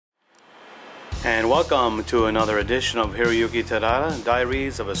And welcome to another edition of Hiroyuki Terada,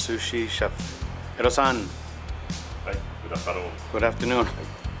 Diaries of a Sushi Chef. Hiro-san. Hi, good afternoon. Good afternoon.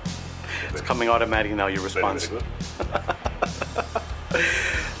 It's coming automatic now, your response. Very, very good.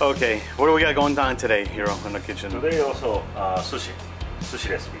 Okay, what do we got going on today, Hiro, in the kitchen? Today also sushi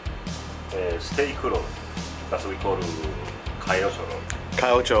recipe. Steak roll. That's what we call Calle Ocho Roll.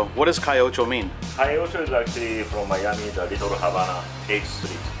 Calle Ocho. What does Calle Ocho mean? Calle Ocho is actually from Miami, the Little Havana 8th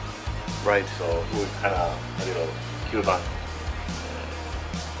Street. Right. So we kind of a little Cuban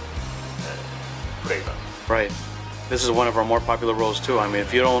flavor. Right. This is one of our more popular rolls too. I mean,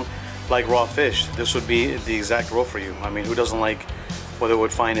 if you don't like raw fish, this would be the exact roll for you. I mean, who doesn't like what they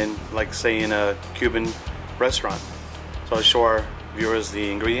would find in, like, say, in a Cuban restaurant? So I'll show our viewers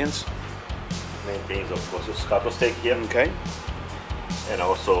the ingredients. Main things, of course, scotch steak here. Okay. And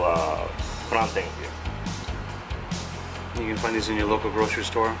also plantain here. You can find these in your local grocery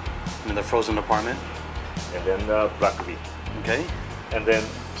store in the frozen department. And then black bean. Okay. And then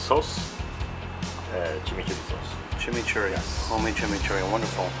sauce, chimichurri sauce. Chimichurri. Yes. Homemade chimichurri.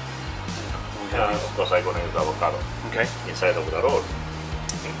 Wonderful. Of course, I'm going to use avocado. Okay. Inside of the roll.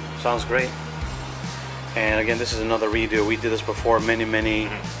 Sounds great. And again, this is another redo. We did this before many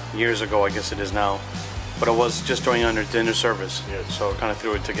years ago, I guess it is now. But it was just during our dinner service. Yes. So kind of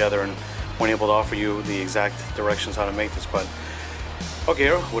threw it together and weren't able to offer you the exact directions how to make this. But okay,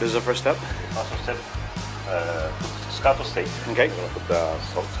 Hiro, what is the first step? First step, scotch steak. Okay. I'm going to put the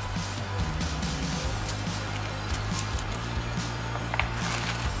salt.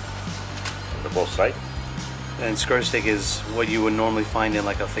 On the both sides. And skirt steak is what you would normally find in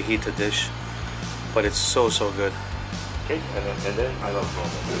like a fajita dish, but it's so good. Okay, and then I love from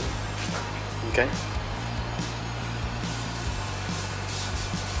Okay.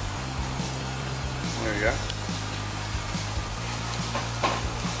 There you go.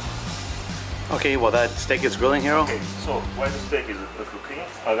 Okay, well that steak is grilling, Hiro. Okay, so while the steak is cooking,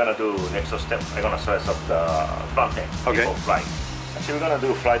 I'm gonna do next step. I'm gonna slice up the plantain before frying. Actually, we're gonna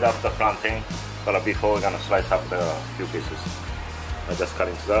do fried up the plantain, but before we're gonna slice up the few pieces. I just cut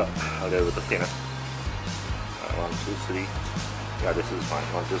into that a little bit thinner. 1, 2, 3. Yeah, this is fine.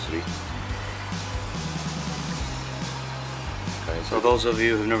 1, 2, 3. Okay, So those of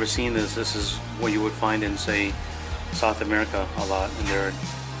you who've never seen this, this is what you would find in, say, South America a lot in their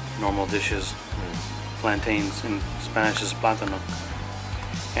normal dishes. Plantains, in Spanish is plátano.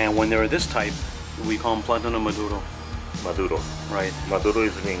 And when they're this type, we call them plátano maduro. Maduro. Right. Maduro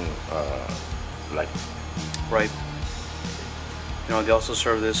is mean like. Right. You know, they also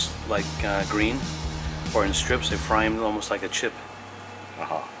serve this like green, or in strips. They fry them almost like a chip.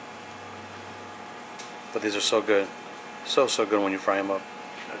 But these are so good. So good when you fry them up.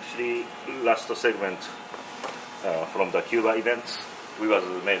 Actually, last segment from the Cuba events, we was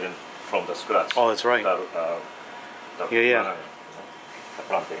made from the scratch. Oh, that's right. Yeah. The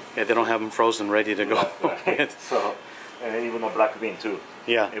plantain. Yeah, they don't have them frozen ready to go. Right. So, and even a black bean too.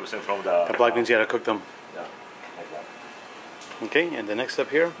 Yeah. Everything from the black beans, you gotta cook them. Yeah, like that. Okay, and the next step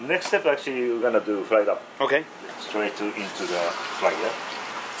here? Next step, actually, we're gonna do fried up. Okay. Straight into the fryer.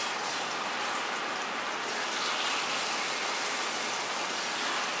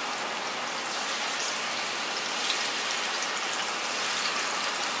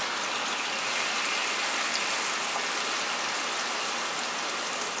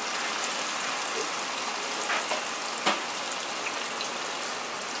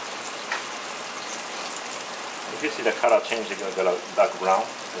 If you see the color changing, the dark brown,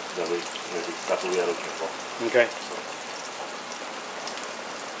 that's what we are looking for. Okay. So.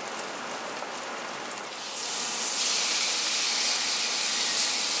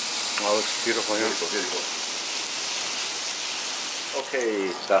 Well, it looks beautiful here. Beautiful.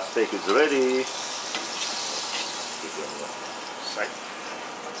 Okay, the steak is ready.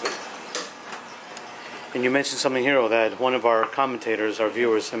 That's it. And you mentioned something, Hiro, that one of our commentators, our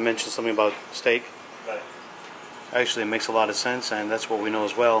viewers, have mentioned something about steak. Right. Actually, it makes a lot of sense, and that's what we know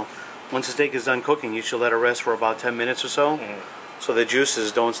as well. Once the steak is done cooking, you should let it rest for about 10 minutes or so, so the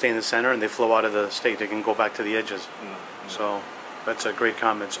juices don't stay in the center and they flow out of the steak. They can go back to the edges. So that's a great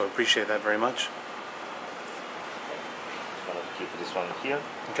comment, so I appreciate that very much. I'm going to keep this one here.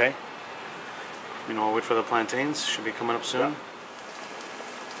 Okay. You know, I'll wait for the plantains. Should be coming up soon. Yeah.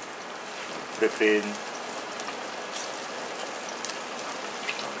 Flip in.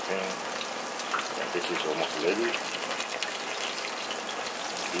 Okay. And this is almost ready.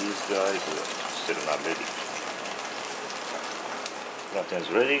 These guys are still not ready. Plantains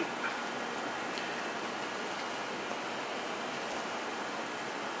ready.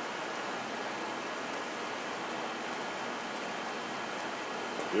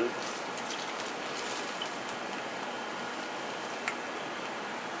 Good.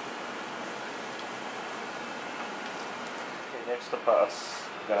 next pass,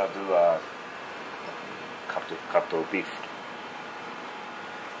 we're gonna do a cut of beef.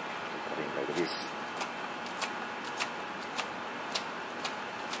 Cutting like this.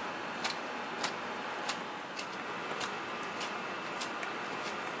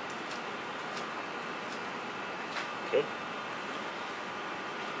 Okay.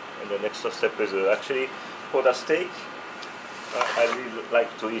 And the next step is actually for the steak. I really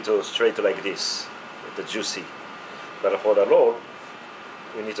like to eat it straight like this, with the juicy. But for the roll,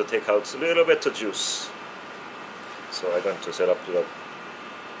 we need to take out a little bit of juice. So I'm going to set up the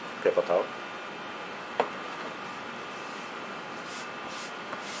paper towel.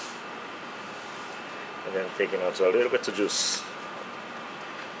 And then taking out a little bit of juice.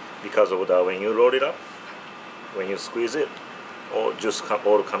 Because of the, when you roll it up, when you squeeze it, all juice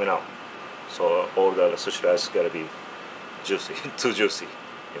all coming out. So all the sushi rice gotta be juicy, too juicy,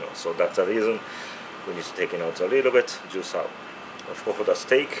 you know. So that's the reason we need to take out a little bit juice out. Of course, for the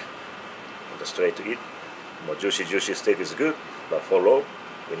steak, the straight to eat, more juicy steak is good, but for roll,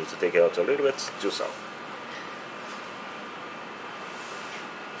 we need to take out a little bit juice out.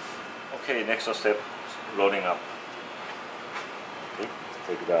 Okay, next step, rolling up. Okay,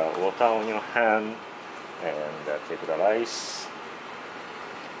 take the water on your hand and take the rice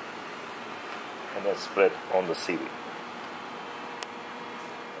and then spread on the seaweed.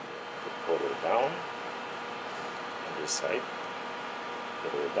 Pull it down on this side,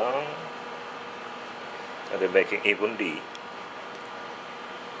 pull it down, and then making evenly.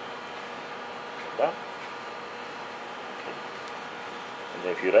 Done. Okay. And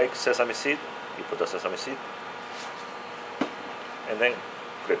then if you like sesame seed, you put the sesame seed, and then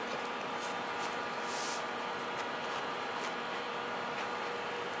flip.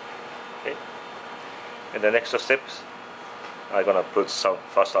 Okay. And the next steps, I'm gonna put some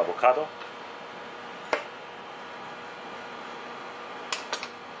first avocado.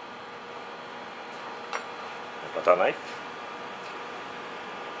 Butter knife.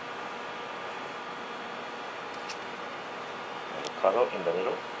 Avocado in the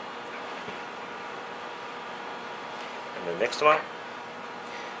middle. And the next one,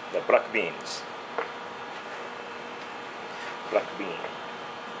 the black beans. Black bean.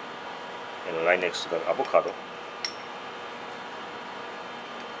 And right next to the avocado.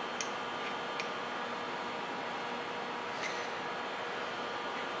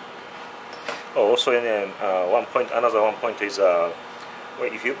 Oh, also, and then another one point is, well,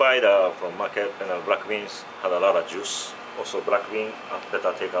 if you buy the from market and black beans have a lot of juice. Also, black bean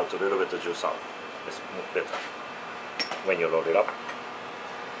better take out a little bit of juice out. It's better when you roll it up.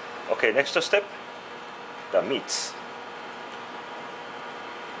 Okay, next step, the meats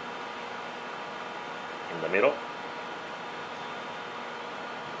in the middle.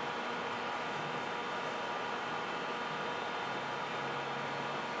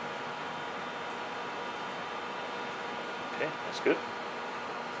 Okay, that's good.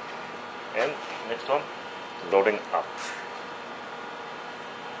 And next one, loading up.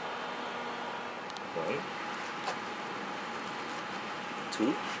 1,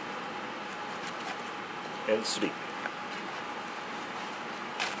 2, and 3.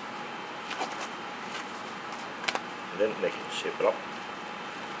 And then making shape it up.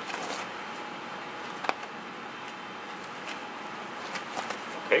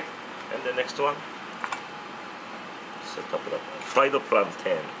 Okay, and the next one, set up the fried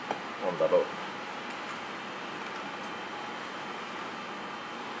plantain on the roll.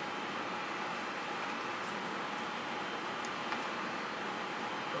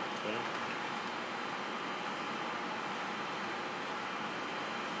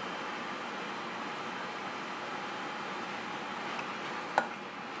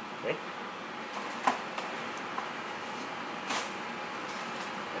 Okay.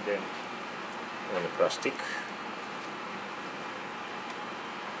 And then on the plastic,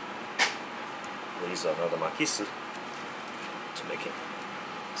 we use another makisu to make it,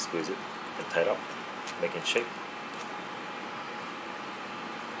 squeeze it and tie it up, making shape.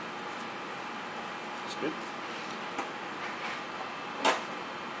 It's good.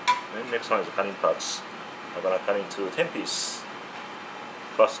 And next one is the cutting parts. I'm gonna cut into 10 pieces.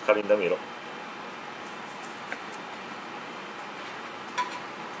 First, cut in the middle.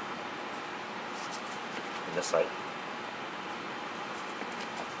 In the side.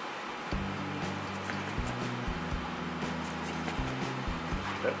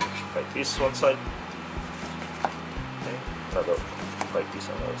 Then 5 pieces one side. Okay, another 5 pieces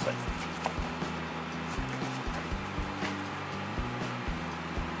on the other side.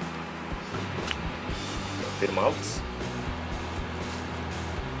 Film out.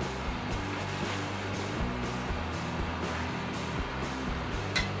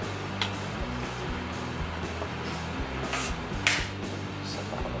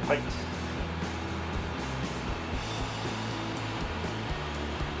 はい。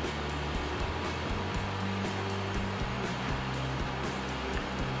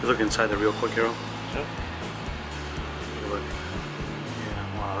You look inside there real quick, Hiro. Sure. You look.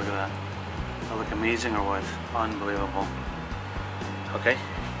 Yeah, wow, look at that. That look amazing or what? Unbelievable. Okay.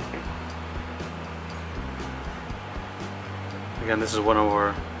 Again, this is one of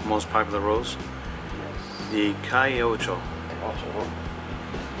our most popular rolls. Yes. The Calle Ocho. Ocho Roll.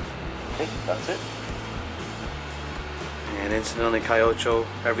 Okay, that's it. And incidentally, Calle Ocho,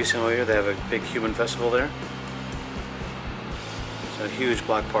 every single year they have a big Cuban festival there. It's a huge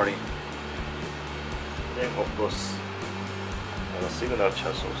block party. Then of course, signature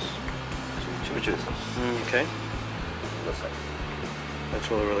sauce, chimichurri sauce. Okay. That's it.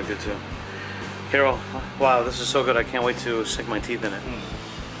 That's really, really good too. Hiro, wow, this is so good. I can't wait to sink my teeth in it.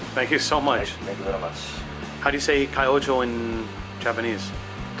 Thank you so much. Thank you very much. How do you say Calle Ocho in Japanese?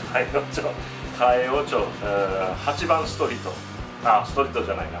 カエオチョ、カエオチョ、8番ストリート。あ、ストリートじ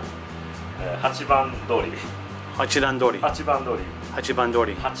ゃないな。8番通り。Hachidan Dori. 8番通り。Hachiban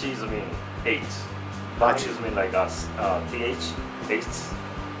Dori. 8 is mean 8. Ban is mean like us, th, 8.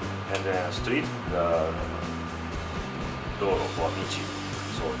 And then street, 道路 or 道。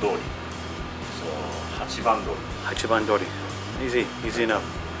So 通り。So 8番通り。Hachiban Dori. Easy, easy enough.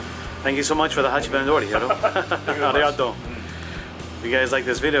 Thank you so much for the Hachiban Dori, Hiro. Arigato. If you guys like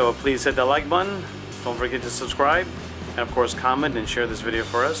this video, please hit the like button. Don't forget to subscribe. And of course, comment and share this video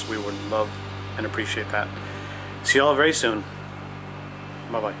for us. We would love and appreciate that. See you all very soon.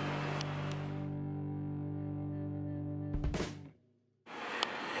 Bye-bye.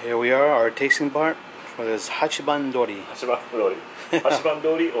 Here we are, our tasting part for this Hachiban Dori. 8番通り。8番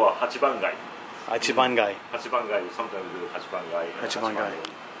通り or 8番街。Hachiban Gai. 8番街。Sometimes we do 8番街。Hachiban Gai.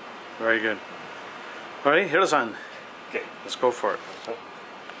 Very good. Alright, Hiro-san. Okay. Let's go for it. So,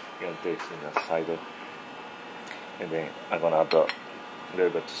 you're gonna take it in the side, and then I'm gonna add a little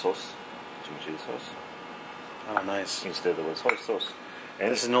bit of sauce, chimichurri sauce, Oh, nice. instead of a soy sauce.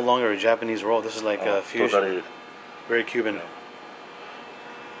 And This is no longer a Japanese roll. This is like a fusion. totally. Very Cuban.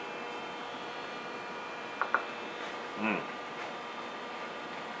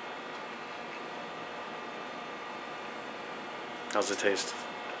 How's it taste?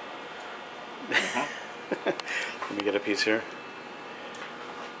 Let me get a piece here.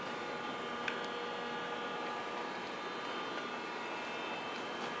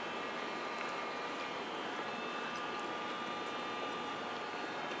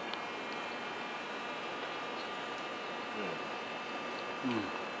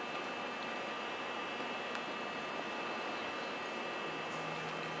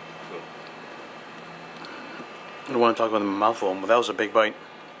 I don't want to talk about the mouthful, but that was a big bite.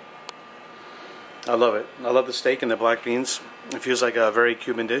 I love it. I love the steak and the black beans. It feels like a very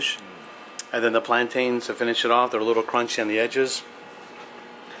Cuban dish. And then the plantains to finish it off, they're a little crunchy on the edges.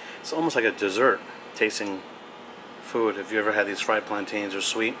 It's almost like a dessert tasting food if you ever had these fried plantains. They're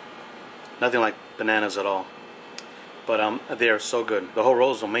sweet. Nothing like bananas at all. But they are so good. The whole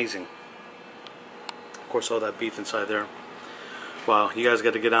roll is amazing. Of course, all that beef inside there. Wow, you guys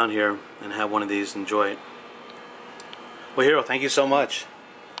got to get down here and have one of these. Enjoy it. Well, Hiro, thank you so much.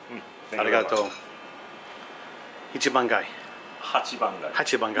 Arigato. Ichiban Gai. 8番街。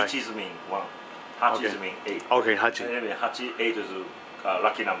8番街。 1 is mean 1. 8 Okay. is mean 8. Okay, Hachi. Anyway, 8 is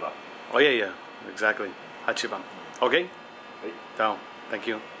lucky number. Oh, yeah, yeah. Exactly. Hachiban. Okay? Right. Down. Thank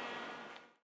you.